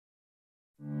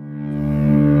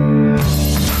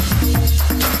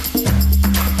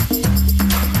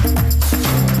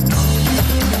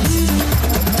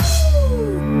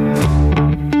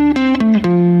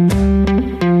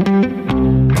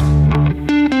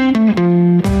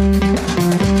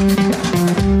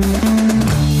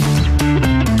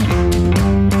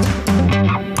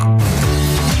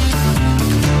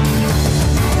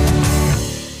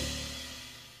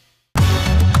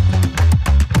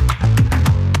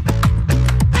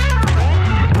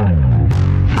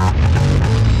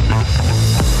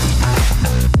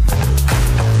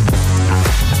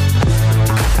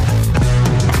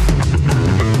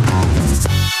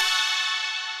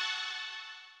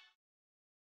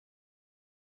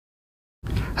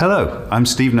Hello, I'm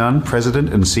Steve Nunn,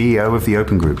 President and CEO of the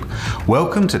Open Group.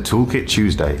 Welcome to Toolkit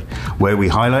Tuesday, where we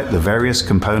highlight the various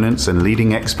components and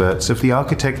leading experts of the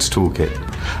Architect's Toolkit,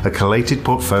 a collated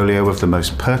portfolio of the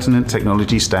most pertinent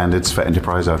technology standards for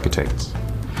enterprise architects.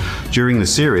 During the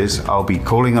series, I'll be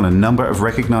calling on a number of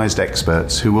recognized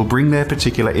experts who will bring their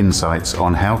particular insights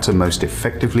on how to most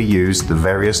effectively use the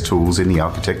various tools in the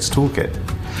Architect's Toolkit.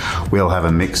 We'll have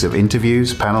a mix of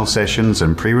interviews, panel sessions,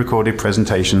 and pre-recorded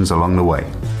presentations along the way.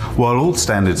 While all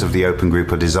standards of the Open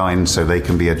Group are designed so they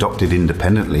can be adopted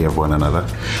independently of one another,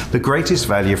 the greatest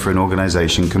value for an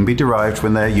organization can be derived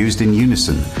when they're used in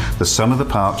unison. The sum of the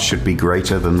parts should be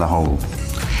greater than the whole.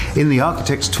 In the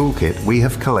Architect's Toolkit, we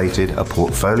have collated a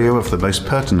portfolio of the most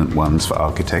pertinent ones for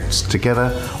architects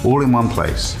together all in one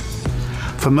place.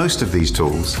 For most of these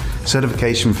tools,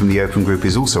 certification from the Open Group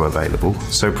is also available,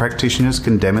 so practitioners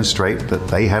can demonstrate that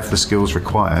they have the skills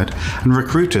required and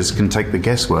recruiters can take the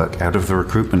guesswork out of the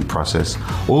recruitment process,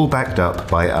 all backed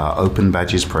up by our Open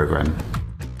Badges program.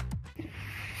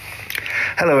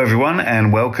 Hello everyone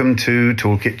and welcome to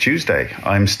Toolkit Tuesday.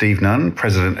 I'm Steve Nunn,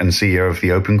 President and CEO of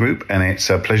the Open Group, and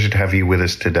it's a pleasure to have you with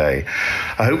us today.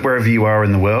 I hope wherever you are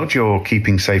in the world you're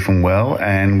keeping safe and well,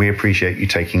 and we appreciate you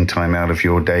taking time out of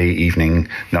your day, evening,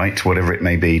 night, whatever it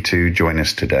may be, to join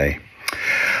us today.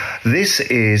 This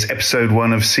is episode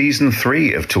 1 of season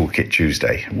 3 of Toolkit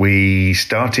Tuesday. We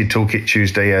started Toolkit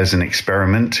Tuesday as an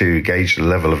experiment to gauge the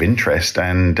level of interest,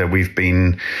 and we've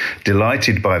been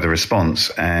delighted by the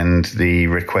response and the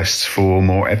requests for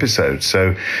more episodes.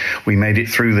 So we made it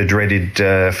through the dreaded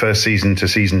first season to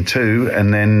season 2,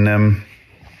 and then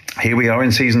here we are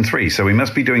in season 3, so we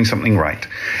must be doing something right.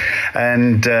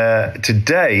 And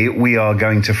today we are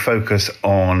going to focus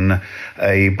on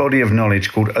a body of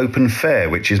knowledge called Open FAIR,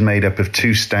 which is made up of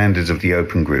 2 standards of the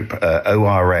Open Group,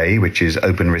 ORA, which is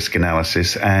Open Risk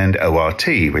Analysis, and ORT,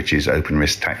 which is Open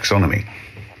Risk Taxonomy.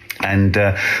 And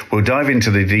we'll dive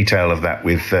into the detail of that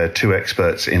with 2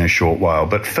 experts in a short while.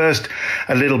 But first,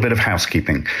 a little bit of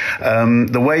housekeeping.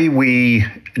 The way we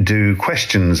do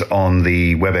questions on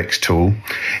the WebEx tool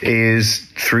is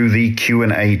through the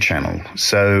Q&A channel.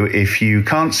 So if you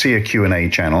can't see a Q&A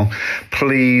channel,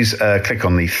 please click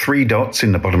on the 3 dots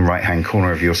in the bottom right-hand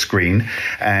corner of your screen,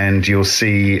 and you'll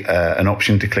see an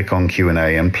option to click on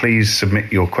Q&A. And please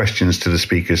submit your questions to the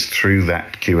speakers through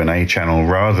that Q&A channel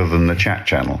rather than the chat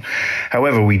channel.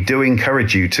 However, we do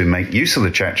encourage you to make use of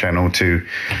the chat channel to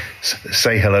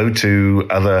say hello to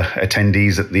other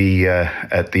attendees at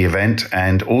the event,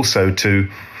 and also to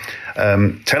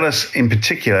tell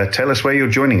us where you're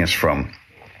joining us from.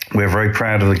 We're very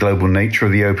proud of the global nature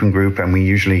of the Open Group, and we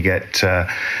usually get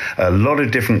a lot of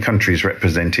different countries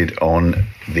represented on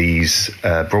these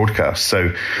broadcasts.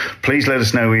 So please let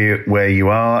us know where you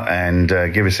are and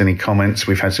give us any comments.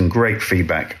 We've had some great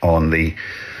feedback on the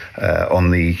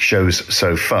shows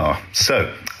so far.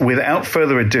 So without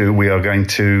further ado, we are going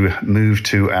to move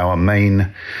to our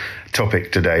main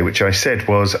topic today, which I said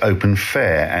was Open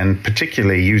FAIR, and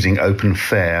particularly using Open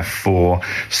FAIR for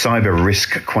cyber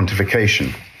risk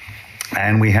quantification.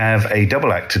 And we have a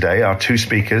double act today. Our 2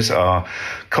 speakers are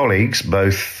colleagues,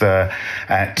 both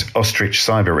at Ostrich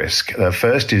Cyber-Risk.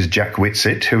 First is Jack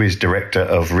Whitsitt, who is Director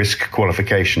of Risk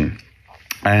Qualification.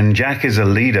 And Jack is a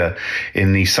leader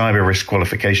in the cyber risk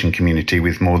qualification community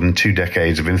with more than 2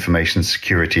 decades of information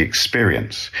security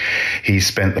experience. He's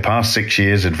spent the past 6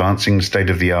 years advancing the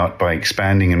state of the art by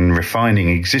expanding and refining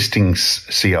existing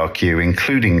CRQ,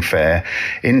 including FAIR,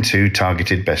 into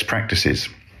targeted best practices.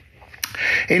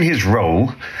 In his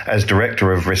role as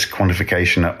Director of Risk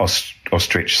Quantification at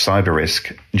Ostrich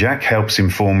Cyber-Risk, Jack helps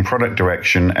inform product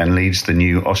direction and leads the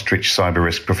new Ostrich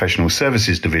Cyber-Risk Professional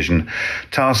Services division,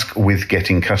 tasked with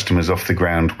getting customers off the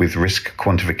ground with risk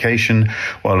quantification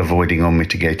while avoiding or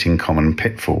mitigating common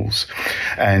pitfalls.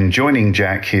 And joining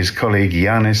Jack, his colleague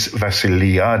Yiannis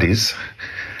Vassiliades,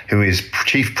 who is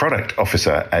Chief Product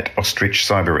Officer at Ostrich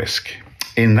Cyber-Risk.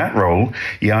 In that role,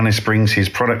 Yiannis brings his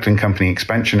product and company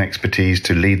expansion expertise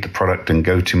to lead the product and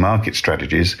go-to-market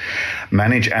strategies,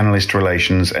 manage analyst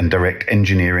relations, and direct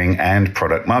engineering and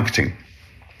product marketing.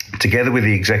 Together with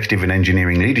the executive and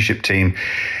engineering leadership team,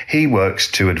 he works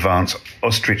to advance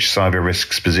Ostrich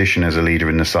Cyber-Risk's position as a leader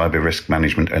in the cyber risk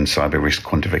management and cyber risk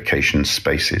quantification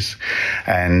spaces.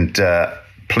 And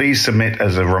please submit,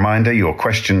 as a reminder, your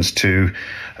questions to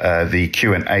the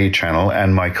Q&A channel,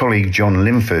 and my colleague John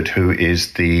Linford, who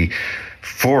is the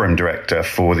Forum Director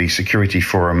for the Security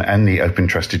Forum and the Open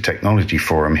Trusted Technology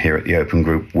Forum here at the Open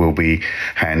Group, will be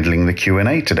handling the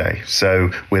Q&A today.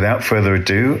 So without further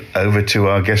ado, over to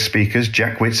our guest speakers,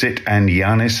 Jack Whitsitt and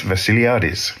Yiannis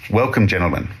Vassiliades. Welcome,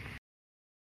 gentlemen.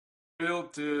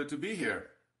 Thrilled to be here.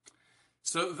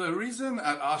 So the reason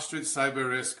at Ostrich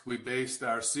Cyber-Risk we based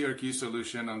our CRQ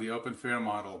solution on the open fair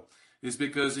model is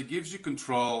because it gives you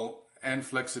control and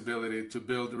flexibility to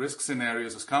build risk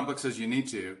scenarios as complex as you need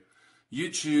to. You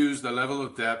choose the level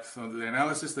of depth of the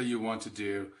analysis that you want to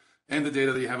do and the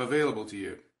data that you have available to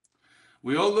you.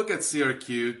 We all look at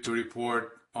CRQ to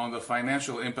report on the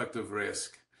financial impact of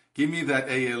risk. Give me that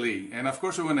ALE. And of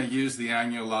course, we want to use the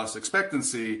annual loss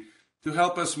expectancy to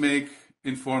help us make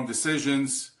informed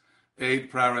decisions,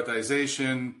 aid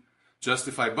prioritization,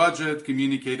 justify budget,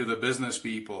 communicate to the business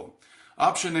people.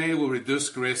 Option A will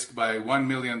reduce risk by $1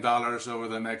 million over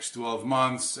the next 12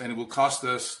 months, and it will cost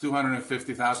us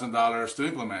 $250,000 to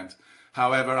implement.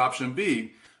 However, option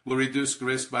B will reduce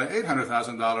risk by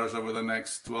 $800,000 over the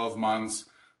next 12 months,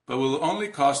 but will only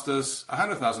cost us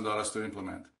 $100,000 to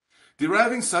implement.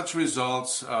 Deriving such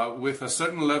results with a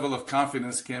certain level of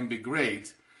confidence can be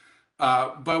great,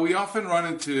 but we often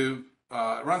run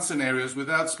scenarios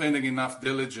without spending enough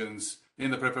diligence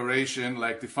in the preparation,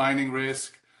 like defining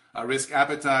risk, risk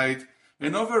appetite,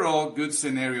 and overall good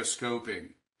scenario scoping.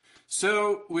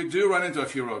 So we do run into a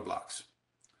few roadblocks.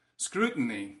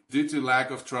 Scrutiny due to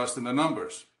lack of trust in the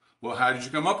numbers. Well, how did you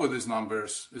come up with these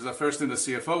numbers? Is the first thing the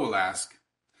CFO will ask.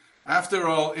 After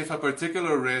all, if a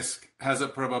particular risk has a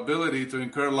probability to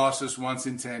incur losses once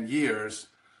in 10 years,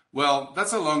 well,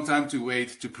 that's a long time to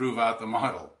wait to prove out the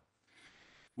model.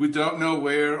 We don't know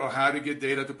where or how to get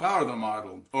data to power the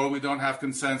model, or we don't have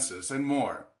consensus, and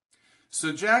more.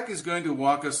 So Jack is going to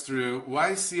walk us through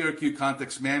why CRQ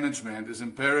context management is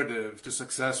imperative to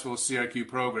successful CRQ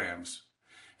programs.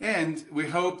 And we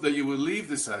hope that you will leave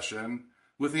the session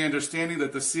with the understanding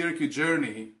that the CRQ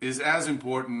journey is as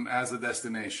important as the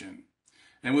destination.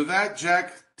 And with that,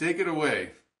 Jack, take it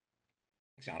away.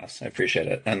 Thanks, Yiannis. I appreciate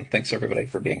it. And thanks, everybody,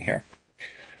 for being here.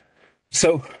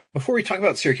 So before we talk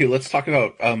about CRQ, let's talk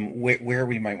about where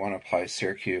we might want to apply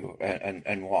CRQ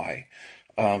and why.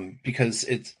 Because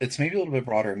it's maybe a little bit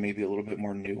broader, maybe a little bit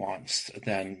more nuanced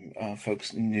than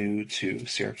folks new to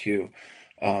CRQ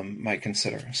might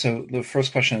consider. So the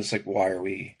first question is like, why are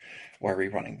we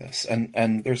running this?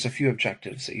 And there's a few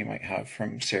objectives that you might have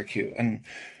from CRQ. And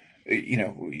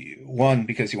one,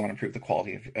 because you want to improve the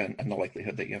quality of and the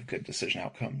likelihood that you have good decision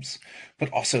outcomes,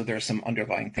 but also there's some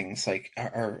underlying things like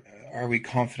are we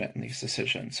confident in these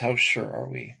decisions? How sure are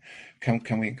we?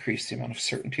 Can we increase the amount of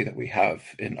certainty that we have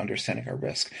in understanding our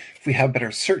risk? If we have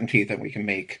better certainty, then we can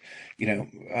make,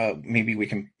 maybe we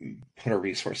can put our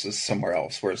resources somewhere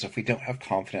else. Whereas if we don't have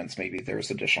confidence, maybe there's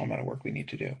additional amount of work we need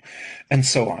to do, and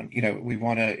so on. We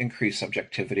want to increase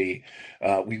subjectivity.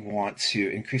 We want to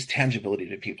increase tangibility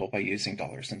to people by using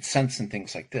dollars and cents and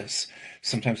things like this.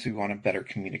 Sometimes we want to better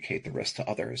communicate the risk to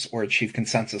others or achieve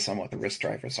consensus on what the risk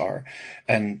drivers are,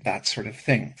 and that sort of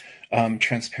thing.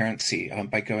 Transparency,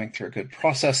 by going through a good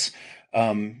process,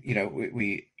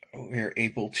 we're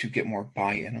able to get more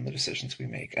buy-in on the decisions we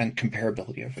make, and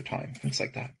comparability over time, things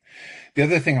like that. The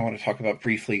other thing I want to talk about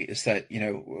briefly is that,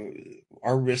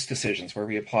 our risk decisions where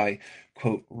we apply,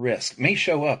 quote, risk may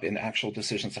show up in actual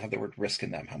decisions that have the word risk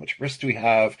in them. How much risk do we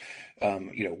have?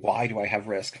 Why do I have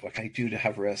risk? What can I do to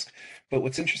have risk? But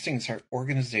what's interesting is our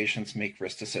organizations make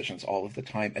risk decisions all of the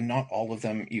time, and not all of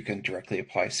them you can directly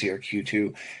apply CRQ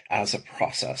to as a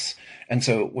process. And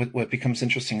so what becomes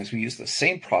interesting is we use the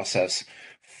same process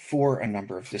for a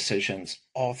number of decisions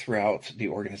all throughout the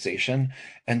organization,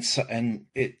 and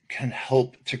it can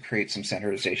help to create some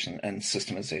standardization and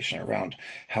systemization around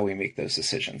how we make those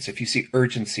decisions. If you see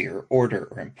urgency or order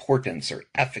or importance or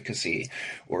efficacy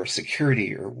or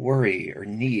security or worry or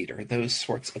need or those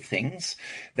sorts of things,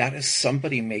 that is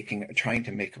somebody trying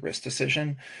to make a risk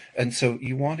decision. And so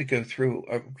you want to go through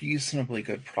a reasonably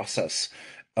good process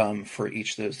for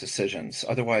each of those decisions.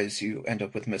 Otherwise, you end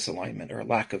up with misalignment or a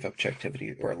lack of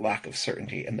objectivity or a lack of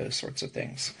certainty and those sorts of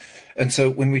things. And so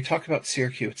when we talk about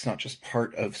CRQ, it's not just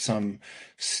part of some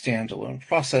standalone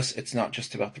process. It's not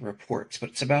just about the reports, but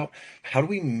it's about how do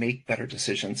we make better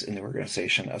decisions in the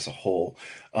organization as a whole,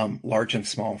 large and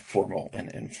small, formal and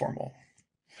informal.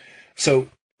 So,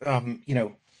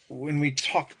 when we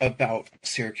talk about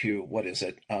CRQ, what is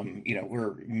it?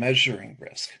 We're measuring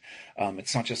risk.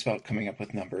 It's not just about coming up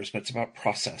with numbers, but it's about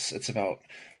process. It's about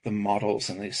the models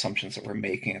and the assumptions that we're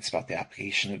making. It's about the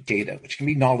application of data, which can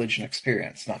be knowledge and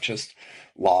experience, not just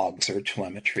logs or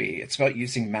telemetry. It's about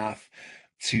using math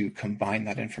to combine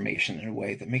that information in a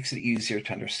way that makes it easier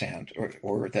to understand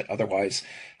or that otherwise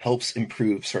helps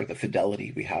improve sort of the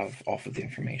fidelity we have off of the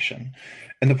information.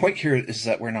 And the point here is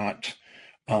that we're not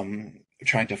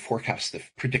trying to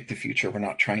predict the future. We're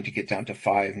not trying to get down to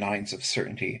 5 nines of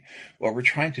certainty. What we're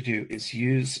trying to do is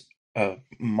use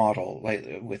model,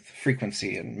 like with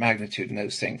frequency and magnitude and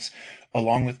those things,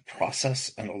 along with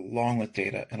process and along with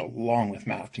data and along with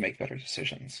math to make better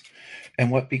decisions.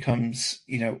 And what becomes,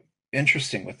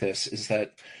 interesting with this is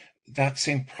that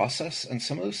same process and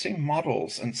some of those same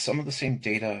models and some of the same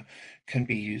data can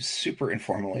be used super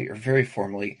informally or very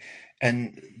formally.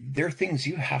 And there are things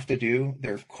you have to do,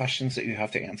 there are questions that you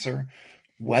have to answer,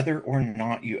 whether or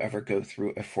not you ever go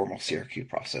through a formal CRQ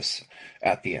process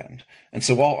at the end. And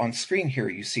so while on screen here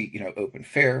you see, open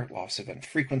fair, loss event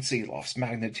frequency, loss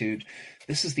magnitude,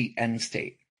 this is the end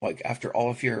state. Like after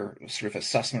all of your sort of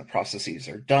assessment processes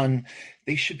are done,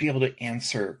 they should be able to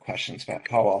answer questions about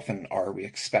how often are we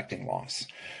expecting loss,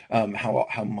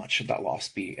 how much should that loss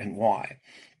be and why.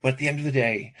 But at the end of the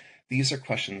day, these are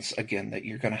questions, again, that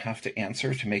you're going to have to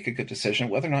answer to make a good decision,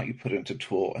 whether or not you put it into a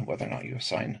tool and whether or not you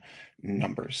assign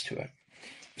numbers to it.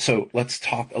 So let's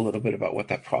talk a little bit about what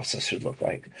that process should look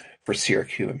like for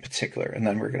CRQ in particular, and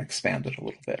then we're going to expand it a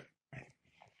little bit.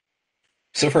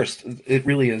 So first, it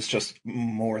really is just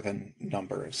more than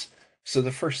numbers. So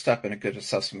the first step in a good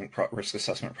risk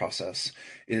assessment process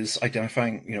is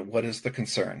identifying, what is the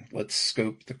concern? Let's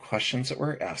scope the questions that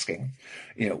we're asking.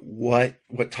 What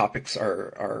topics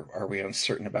are we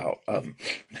uncertain about?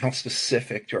 How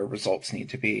specific do our results need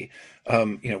to be?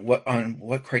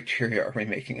 What criteria are we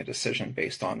making a decision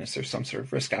based on? Is there some sort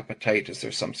of risk appetite? Is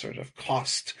there some sort of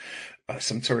cost?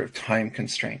 Some sort of time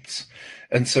constraints.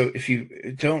 And so if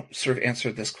you don't sort of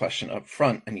answer this question up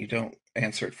front and you don't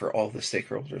answer it for all the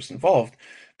stakeholders involved,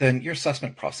 then your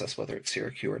assessment process, whether it's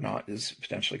CRQ or not, is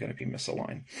potentially going to be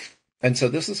misaligned. And so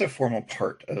this is a formal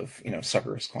part of,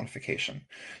 cyber risk quantification.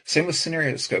 Same with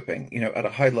scenario scoping, at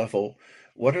a high level,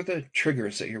 what are the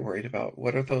triggers that you're worried about?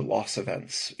 What are the loss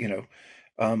events?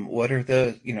 What are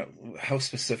the, how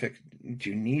specific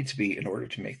do you need to be in order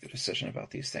to make the decision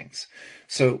about these things?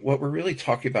 So what we're really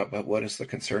talking about what is the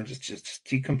concern is just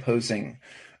decomposing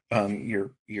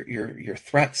your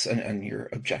threats and your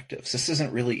objectives. This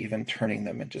isn't really even turning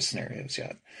them into scenarios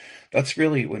yet. That's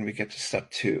really when we get to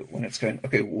step 2, when it's going,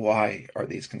 okay, why are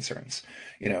these concerns?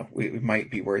 We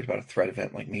might be worried about a threat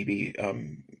event, like maybe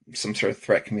some sort of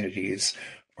threat communities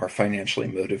are financially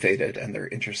motivated and they're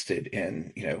interested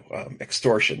in,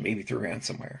 extortion, maybe through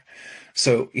ransomware.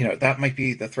 So, that might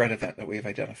be the threat event that we've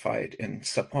identified in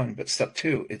step 1. But step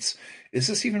 2, is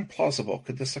this even plausible?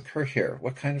 Could this occur here?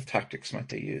 What kind of tactics might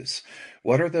they use?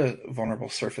 What are the vulnerable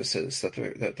surfaces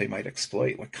that they might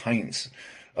exploit? What kinds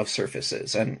of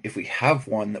surfaces? And if we have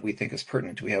one that we think is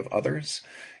pertinent, do we have others?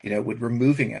 Would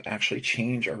removing it actually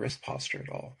change our risk posture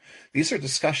at all? These are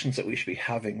discussions that we should be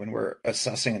having when we're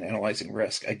assessing and analyzing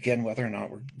risk. Again, whether or not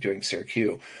we're doing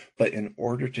CRQ, but in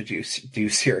order to do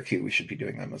CRQ, we should be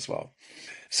doing them as well.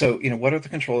 So, what are the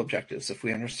control objectives? If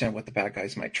we understand what the bad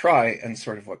guys might try and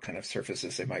sort of what kind of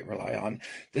surfaces they might rely on,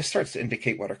 this starts to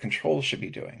indicate what our controls should be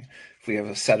doing. If we have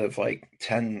a set of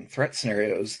 10 threat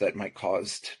scenarios that might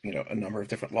cause, a number of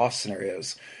different loss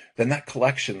scenarios, then that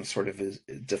collection sort of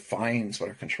defines what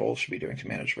our controls should be doing to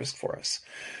manage risk for us.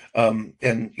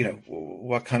 And,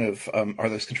 what kind of are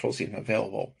those controls even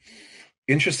available?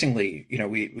 Interestingly,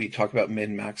 we talk about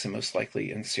min, max, and most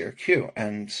likely in CRQ,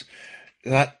 and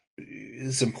that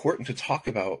is important to talk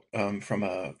about from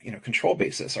a control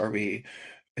basis.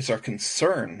 Is our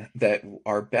concern that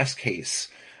our best case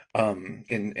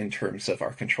in terms of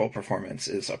our control performance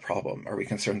is a problem? Are we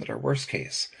concerned that our worst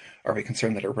case? Are we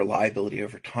concerned that our reliability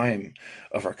over time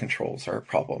of our controls are a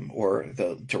problem, or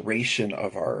the duration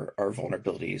of our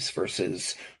vulnerabilities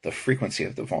versus the frequency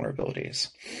of the vulnerabilities?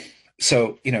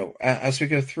 So, as we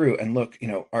go through and look,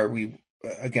 are we,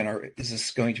 again, is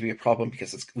this going to be a problem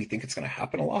because we think it's going to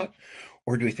happen a lot?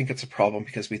 Or do we think it's a problem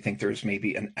because we think there's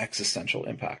maybe an existential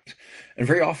impact? And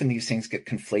very often these things get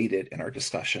conflated in our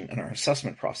discussion and our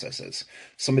assessment processes.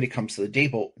 Somebody comes to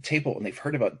the table and they've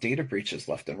heard about data breaches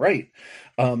left and right.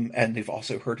 And they've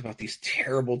also heard about these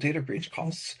terrible data breach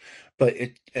costs. But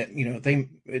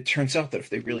it turns out that if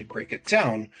they really break it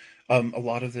down, a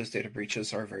lot of those data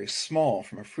breaches are very small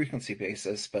from a frequency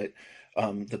basis, but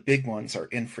the big ones are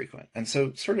infrequent. And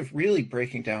so sort of really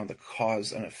breaking down the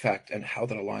cause and effect and how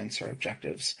that aligns to our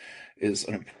objectives is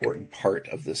an important part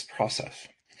of this process.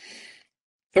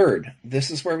 Third,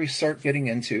 this is where we start getting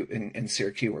into, in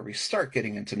CRQ, where we start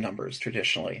getting into numbers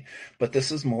traditionally, but this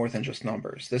is more than just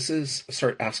numbers. This is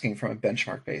start asking from a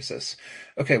benchmark basis.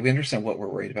 Okay, we understand what we're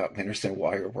worried about. We understand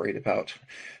why we're worried about.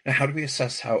 Now, how do we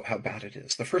assess how bad it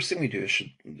is? The first thing we do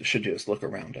should do is look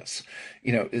around us.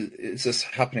 Is this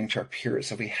happening to our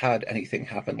peers? Have we had anything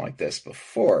happen like this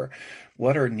before?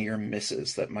 What are near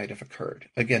misses that might have occurred?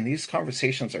 Again, these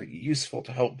conversations are useful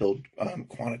to help build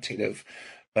quantitative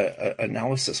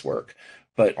analysis work,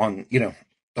 But on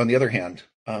the other hand,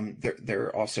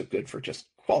 they're also good for just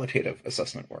qualitative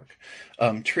assessment work.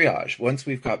 Triage. Once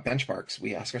we've got benchmarks,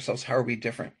 we ask ourselves, how are we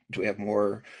different? Do we have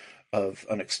more of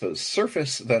an exposed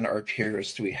surface than our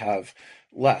peers? Do we have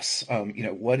less?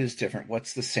 What is different?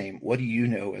 What's the same? What do you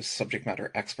know as subject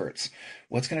matter experts?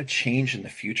 What's going to change in the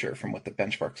future from what the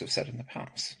benchmarks have said in the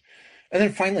past? And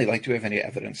then finally, do we have any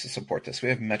evidence to support this? We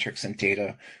have metrics and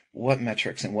data. What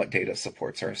metrics and what data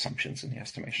supports our assumptions in the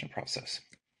estimation process?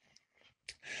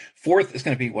 Fourth is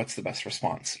going to be, what's the best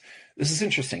response? This is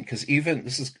interesting because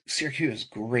CRQ is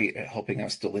great at helping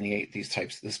us delineate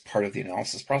this part of the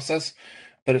analysis process,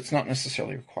 but it's not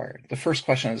necessarily required. The first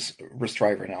question is risk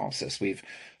driver analysis. We've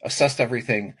assessed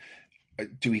everything.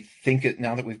 Do we think it,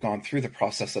 now that we've gone through the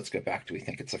process, let's go back, do we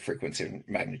think it's a frequency and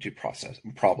magnitude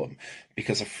problem?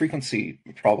 Because a frequency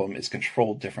problem is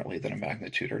controlled differently than a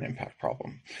magnitude or an impact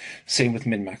problem. Same with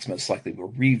min-max, most likely we're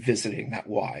revisiting that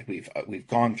why. We've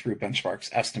gone through benchmarks,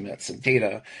 estimates, and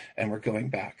data, and we're going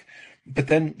back. But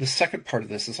then the second part of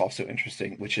this is also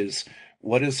interesting, which is,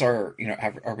 what is our,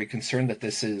 are we concerned that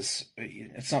this is,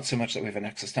 it's not so much that we have an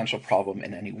existential problem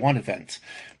in any one event,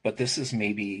 but this is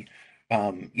maybe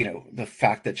the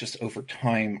fact that just over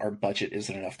time, our budget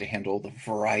isn't enough to handle the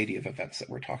variety of events that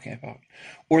we're talking about,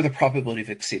 or the probability of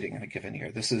exceeding in a given year.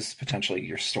 This is potentially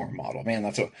your storm model. Man,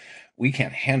 we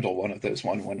can't handle one of those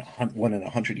one in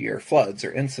 100 year floods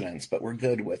or incidents, but we're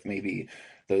good with maybe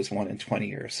those 1 in 20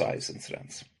 year size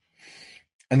incidents.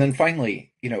 And then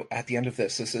finally, at the end of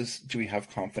this is, do we have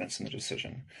confidence in the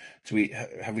decision?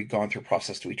 Have we gone through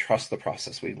process? Do we trust the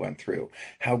process we went through?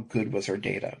 How good was our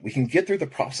data? We can get through the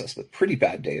process with pretty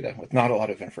bad data, with not a lot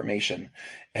of information,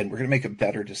 and we're going to make a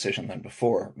better decision than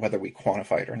before, whether we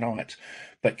quantify it or not.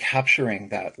 But capturing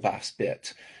that last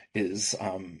bit is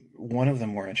one of the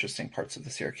more interesting parts of the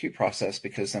CRQ process,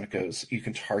 because then you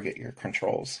can target your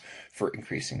controls for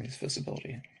increasing this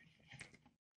visibility.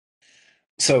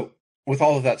 So, with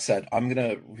all of that said, I'm going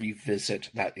to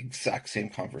revisit that exact same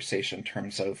conversation in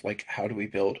terms of how do we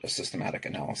build a systematic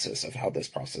analysis of how this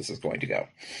process is going to go.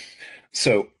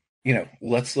 So,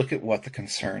 let's look at what the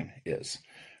concern is.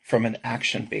 From an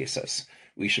action basis,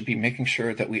 we should be making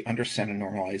sure that we understand and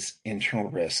normalize internal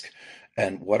risk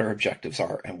and what our objectives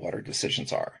are and what our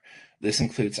decisions are. This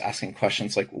includes asking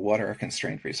questions like, what are our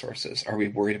constrained resources? Are we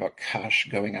worried about cash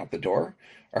going out the door?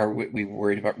 Are we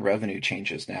worried about revenue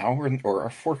changes now, or our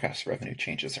forecast revenue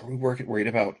changes? Are we worried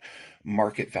about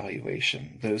market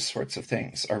valuation? Those sorts of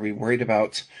things. Are we worried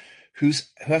about who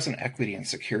has an equity in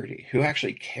security? Who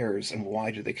actually cares, and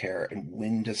why do they care? And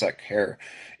when does that care,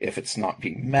 if it's not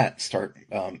being met, start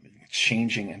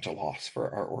changing into loss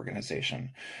for our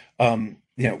organization?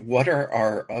 What are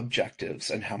our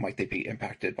objectives, and how might they be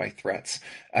impacted by threats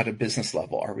at a business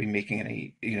level? Are we making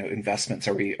any, investments?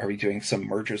 Are we doing some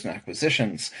mergers and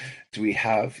acquisitions? Do we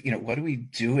have, what are we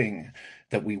doing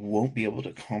that we won't be able to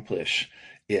accomplish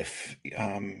if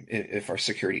our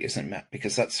security isn't met?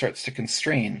 Because that starts to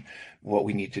constrain what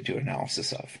we need to do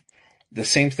analysis of. The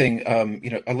same thing,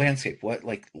 a landscape.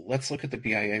 Let's look at the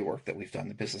BIA work that we've done,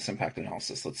 the business impact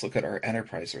analysis. Let's look at our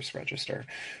enterprise risk register.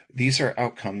 These are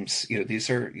outcomes, these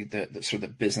are the sort of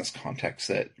the business context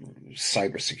that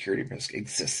cybersecurity risk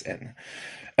exists in.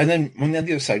 And then on the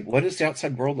other side, what does the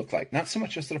outside world look like? Not so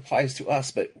much as it applies to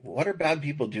us, but what are bad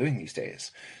people doing these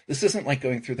days? This isn't like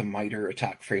going through the MITRE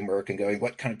attack framework and going,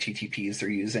 what kind of TTPs they're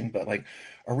using, but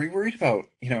are we worried about,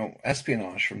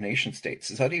 espionage from nation states?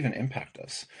 Does that even impact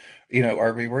us?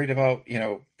 Are we worried about,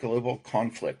 global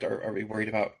conflict? Are we worried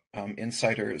about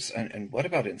insiders? And what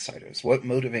about insiders? What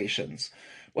motivations?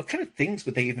 What kind of things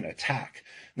would they even attack?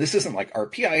 This isn't like our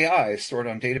PII stored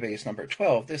on database number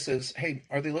 12. This is, hey,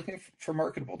 are they looking for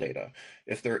marketable data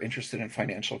if they're interested in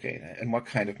financial gain? And what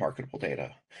kind of marketable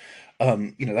data?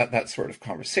 That sort of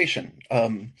conversation.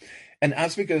 And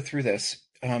as we go through this,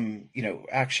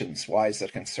 actions, why is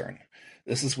that concern?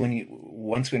 This is when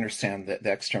once we understand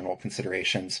the external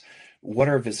considerations, what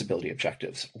are visibility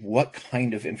objectives? What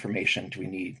kind of information do we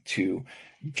need to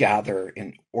gather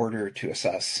in order to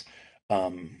assess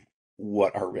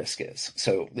what our risk is?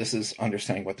 So this is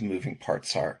understanding what the moving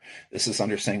parts are. This is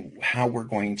understanding how we're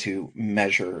going to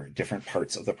measure different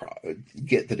parts of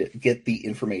get the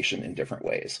information in different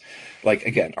ways.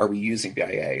 Again, are we using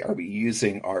BIA? Are we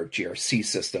using our GRC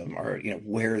system? Or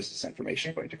where is this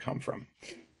information going to come from?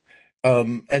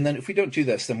 And then if we don't do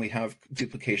this, then we have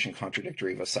duplication,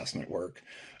 contradictory of assessment work.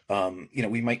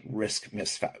 We might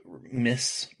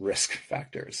miss risk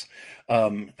factors.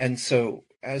 And so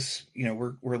as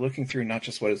we're looking through not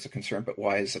just what is a concern, but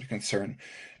why is it a concern?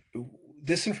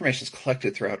 this information is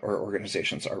collected throughout our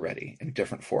organizations already in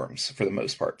different forms for the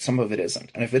most part. Some of it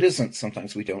isn't. And if it isn't,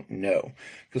 sometimes we don't know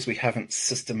because we haven't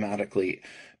systematically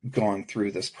gone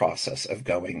through this process of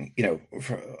going,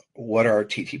 what are our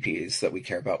TTPs that we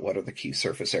care about? What are the key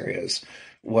surface areas?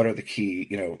 What are the key,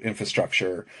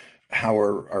 infrastructure? How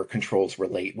our controls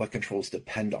relate? What controls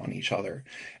depend on each other?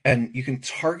 And you can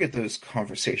target those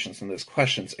conversations and those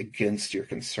questions against your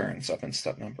concerns up in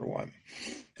step number 1.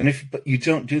 And but you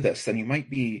don't do this, then you might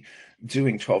be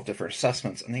doing 12 different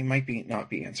assessments and they might not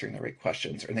be answering the right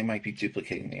questions, or they might be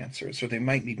duplicating the answers, or they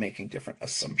might be making different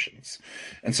assumptions.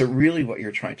 And so really what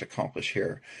you're trying to accomplish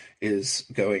here is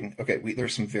going, okay,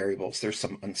 there's some variables, there's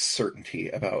some uncertainty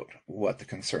about what the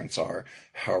concerns are.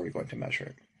 How are we going to measure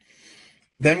it?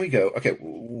 Then we go, okay,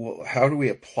 how do we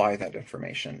apply that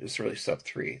information is really step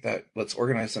 3. That let's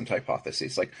organize into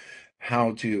hypotheses, like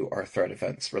how do our threat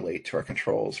events relate to our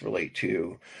controls, relate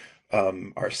to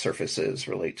our surfaces,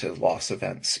 relate to loss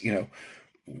events?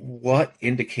 What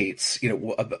indicates,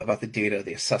 about the data,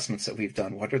 the assessments that we've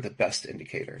done, what are the best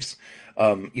indicators?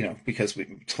 Because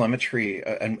telemetry,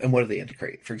 and what do they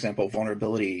integrate? For example,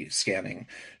 vulnerability scanning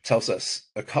tells us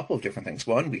a couple of different things.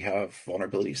 One, we have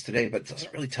vulnerabilities today, but it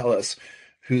doesn't really tell us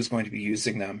who's going to be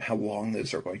using them, how long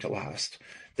those are going to last.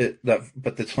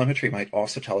 But the telemetry might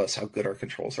also tell us how good our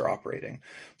controls are operating.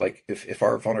 Like if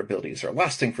our vulnerabilities are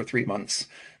lasting for 3 months,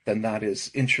 then that is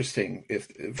interesting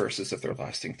versus if they're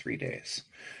lasting 3 days.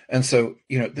 And so,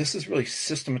 this is really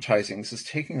systematizing. This is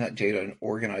taking that data and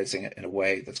organizing it in a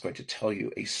way that's going to tell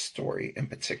you a story in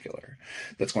particular,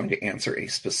 that's going to answer a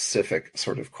specific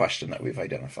sort of question that we've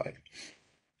identified.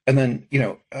 And then,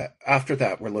 after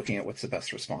that, we're looking at what's the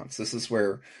best response. This is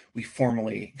where we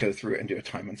formally go through and do a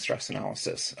time and stress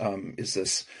analysis. Is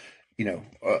this,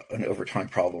 an overtime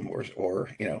problem or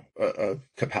a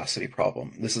capacity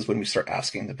problem? This is when we start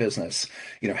asking the business,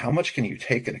 how much can you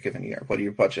take in a given year? What are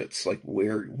your budgets? Like,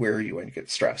 where are you going to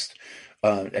get stressed?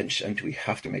 And do we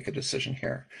have to make a decision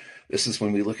here? This is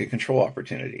when we look at control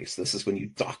opportunities. This is when you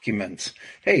document,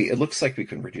 hey, it looks like we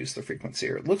can reduce the frequency,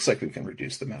 or it looks like we can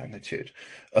reduce the magnitude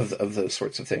of those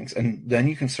sorts of things. And then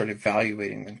you can start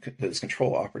evaluating those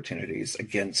control opportunities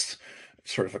against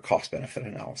sort of a cost-benefit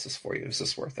analysis for you. Is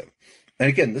this worth it? And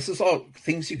again, this is all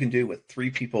things you can do with 3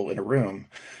 people in a room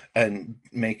and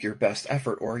make your best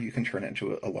effort, or you can turn it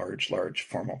into a large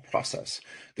formal process.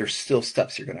 There's still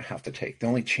steps you're going to have to take. The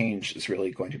only change is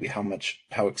really going to be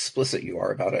how explicit you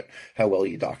are about it, how well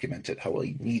you document it, how well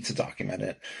you need to document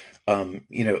it,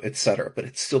 et cetera. But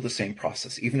it's still the same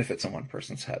process, even if it's in one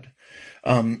person's head.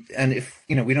 And if,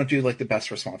 we don't do like the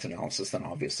best response analysis, then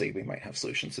obviously we might have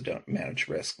solutions that don't manage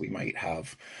risk. We might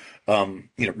have,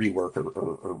 rework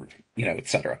or et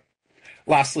cetera.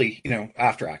 Lastly,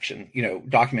 after action,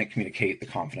 document, communicate the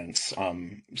confidence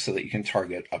so that you can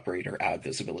target, upgrade, or add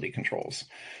visibility controls.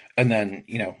 And then,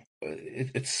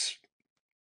 it's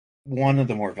one of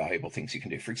the more valuable things you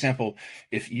can do. For example,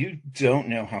 if you don't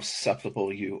know how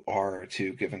susceptible you are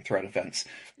to given threat events,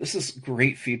 this is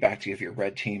great feedback to give your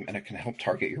red team, and it can help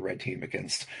target your red team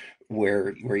against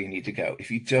where you need to go.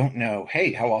 If you don't know,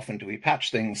 hey, how often do we patch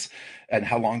things and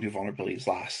how long do vulnerabilities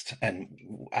last? And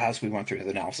as we went through the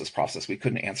analysis process, we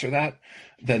couldn't answer that,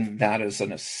 then that is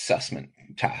an assessment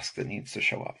task that needs to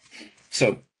show up.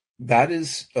 So that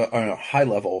is on a high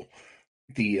level.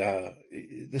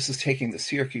 This is taking the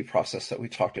CRQ process that we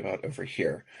talked about over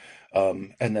here,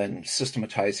 and then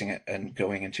systematizing it and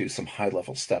going into some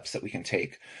high-level steps that we can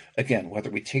take. Again, whether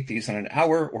we take these in an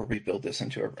hour or we build this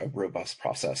into a robust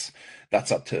process,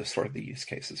 that's up to sort of the use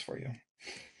cases for you.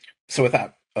 So with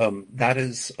that, that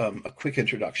is a quick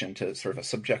introduction to sort of a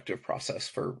subjective process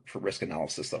for risk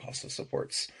analysis that also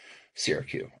supports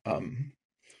CRQ.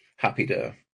 Happy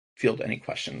to field any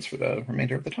questions for the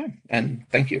remainder of the time. And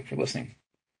thank you for listening.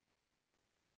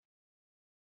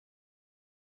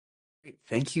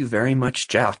 Thank you very much,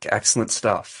 Jack. Excellent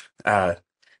stuff. And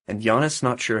Yiannis,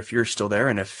 not sure if you're still there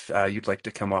and if you'd like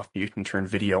to come off mute and turn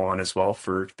video on as well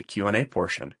for the Q&A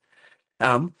portion.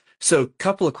 So a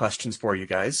couple of questions for you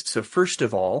guys. So first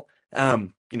of all,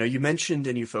 you mentioned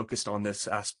and you focused on this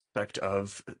aspect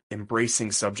of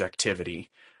embracing subjectivity,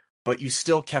 but you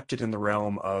still kept it in the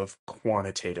realm of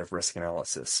quantitative risk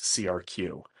analysis,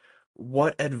 CRQ.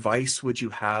 What advice would you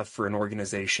have for an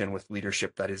organization with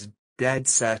leadership that is dead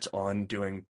set on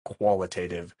doing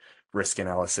qualitative risk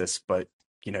analysis, but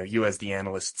you as the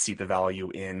analyst see the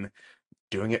value in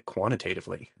doing it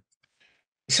quantitatively?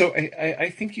 So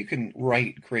I think you can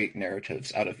write great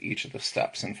narratives out of each of the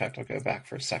steps. In fact, I'll go back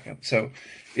for a second. So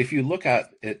if you look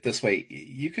at it this way,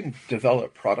 you can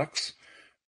develop products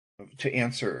to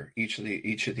answer each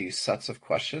of these sets of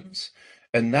questions.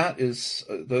 And that is,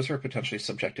 those are potentially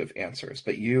subjective answers,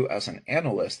 but you as an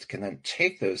analyst can then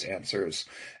take those answers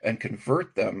and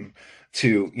convert them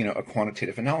to, a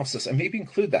quantitative analysis, and maybe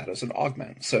include that as an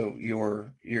augment. So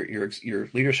your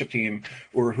leadership team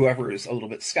or whoever is a little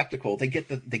bit skeptical, they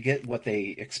get what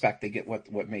they expect, they get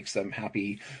what makes them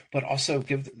happy, but also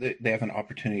they have an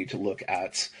opportunity to look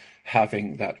at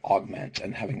having that augment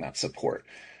and having that support.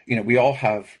 We all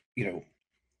have,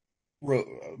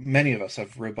 many of us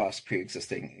have robust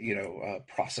pre-existing,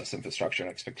 process infrastructure and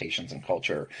expectations and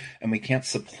culture, and we can't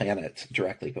supplant it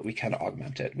directly, but we can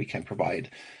augment it. We can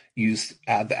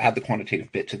add the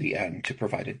quantitative bit to the end to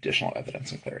provide additional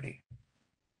evidence and clarity.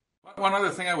 One other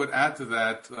thing I would add to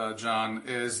that, John,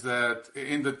 is that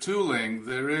in the tooling,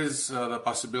 there is the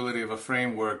possibility of a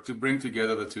framework to bring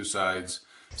together the two sides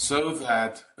so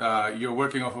that you're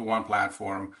working off of one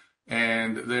platform,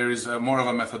 and there is more of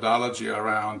a methodology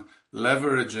around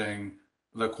leveraging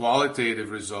the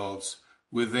qualitative results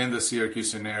within the CRQ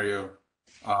scenario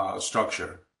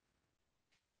structure.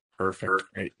 Perfect.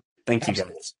 Great. Thank you,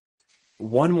 guys.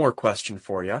 One more question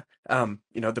for you.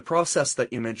 The process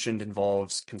that you mentioned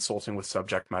involves consulting with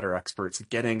subject matter experts,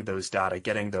 getting those data,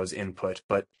 getting those input,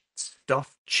 but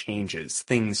stuff changes,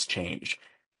 things change.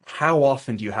 How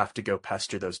often do you have to go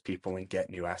pester those people and get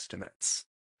new estimates?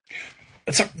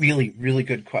 That's a really, really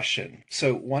good question.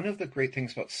 So one of the great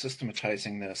things about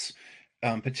systematizing this,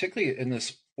 particularly in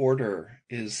this order,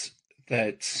 is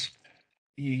that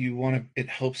it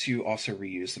helps you also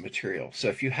reuse the material. So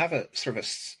if you have a sort of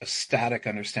a static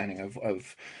understanding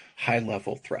of high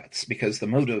level threats, because the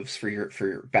motives for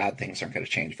your bad things aren't going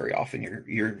to change very often,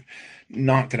 you're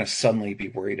not going to suddenly be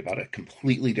worried about a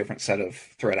completely different set of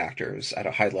threat actors at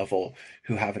a high level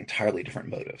who have entirely different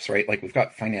motives, right? Like we've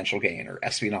got financial gain or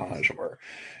espionage or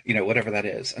whatever that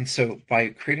is. And so by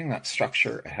creating that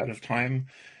structure ahead of time,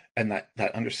 and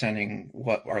that understanding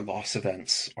what our loss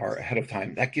events are ahead of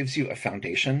time, that gives you a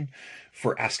foundation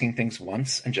for asking things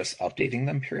once and just updating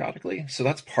them periodically. So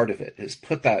that's part of it, is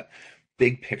put that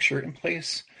big picture in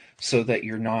place so that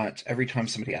you're not, every time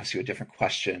somebody asks you a different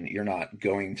question, you're not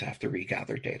going to have to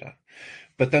regather data.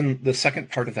 But then the second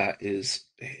part of that is,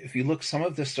 if you look, some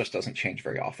of this just doesn't change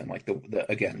very often. Like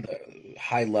the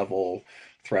high level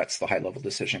threats, the high level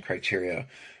decision criteria,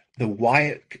 the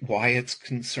why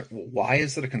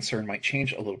is that a concern might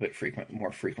change a little bit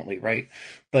more frequently, right?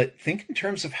 But think in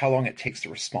terms of how long it takes to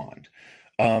respond.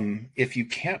 If you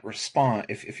can't respond,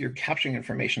 if you're capturing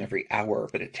information every hour,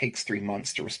 but it takes 3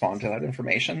 months to respond to that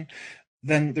information,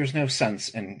 then there's no sense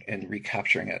in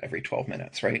recapturing it every 12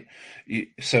 minutes, right?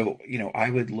 So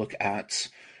I would look at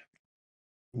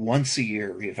once a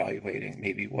year reevaluating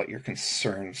maybe what your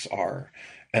concerns are,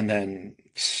 and then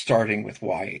starting with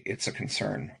why it's a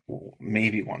concern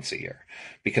maybe once a year,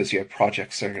 because you have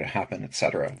projects that are going to happen,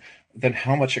 etc. Then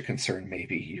how much a concern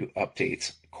maybe you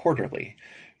update quarterly.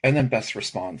 And then best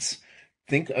response.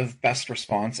 Think of best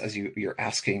response as you're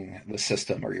asking the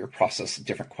system or your process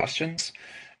different questions.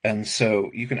 And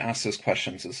so you can ask those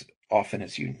questions as often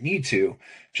as you need to.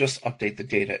 Just update the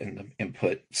data and the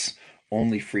inputs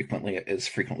only frequently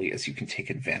as you can take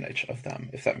advantage of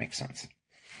them, if that makes sense.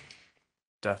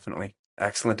 Definitely.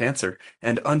 Excellent answer.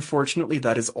 And unfortunately,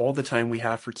 that is all the time we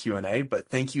have for Q&A, but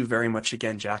thank you very much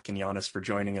again, Jack and Yiannis, for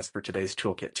joining us for today's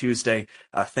Toolkit Tuesday.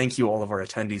 Thank you all of our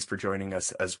attendees for joining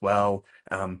us as well.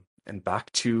 And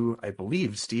back to, I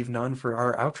believe, Steve Nunn for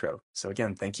our outro. So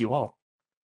again, thank you all.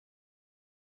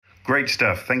 Great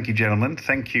stuff. Thank you, gentlemen.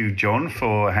 Thank you, John,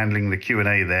 for handling the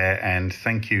Q&A there. And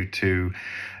thank you to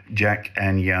Jack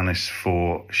and Yiannis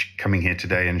for coming here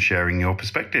today and sharing your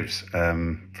perspectives.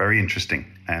 Very interesting.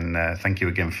 And thank you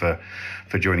again for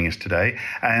joining us today.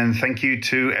 And thank you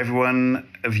to everyone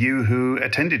of you who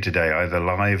attended today, either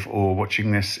live or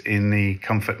watching this in the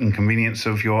comfort and convenience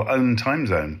of your own time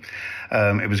zone.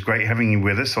 It was great having you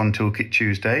with us on Toolkit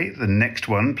Tuesday. The next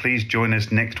one, please join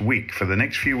us next week. For the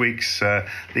next few weeks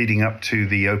leading up to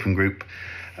the Open Group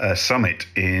Summit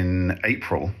in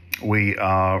April, we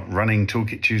are running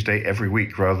Toolkit Tuesday every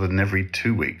week rather than every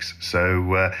 2 weeks.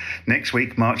 So next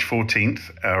week, March 14th,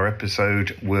 our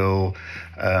episode will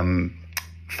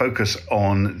focus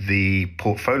on the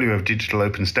portfolio of digital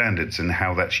open standards and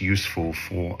how that's useful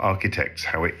for architects,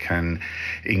 how it can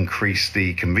increase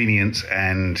the convenience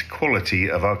and quality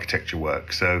of architecture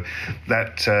work. So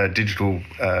that digital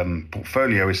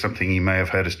portfolio is something you may have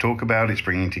heard us talk about. It's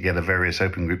bringing together various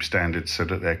open group standards so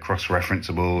that they're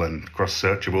cross-referenceable and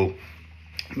cross-searchable,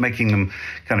 making them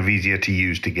kind of easier to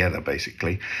use together,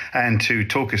 basically. And to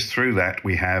talk us through that,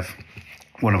 we have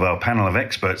one of our panel of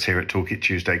experts here at Toolkit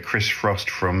Tuesday, Chris Frost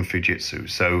from Fujitsu.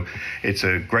 So it's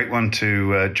a great one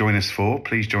to join us for.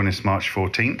 Please join us March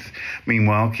 14th.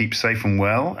 Meanwhile, keep safe and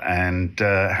well and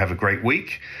have a great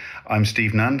week. I'm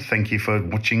Steve Nunn. Thank you for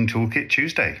watching Toolkit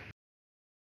Tuesday.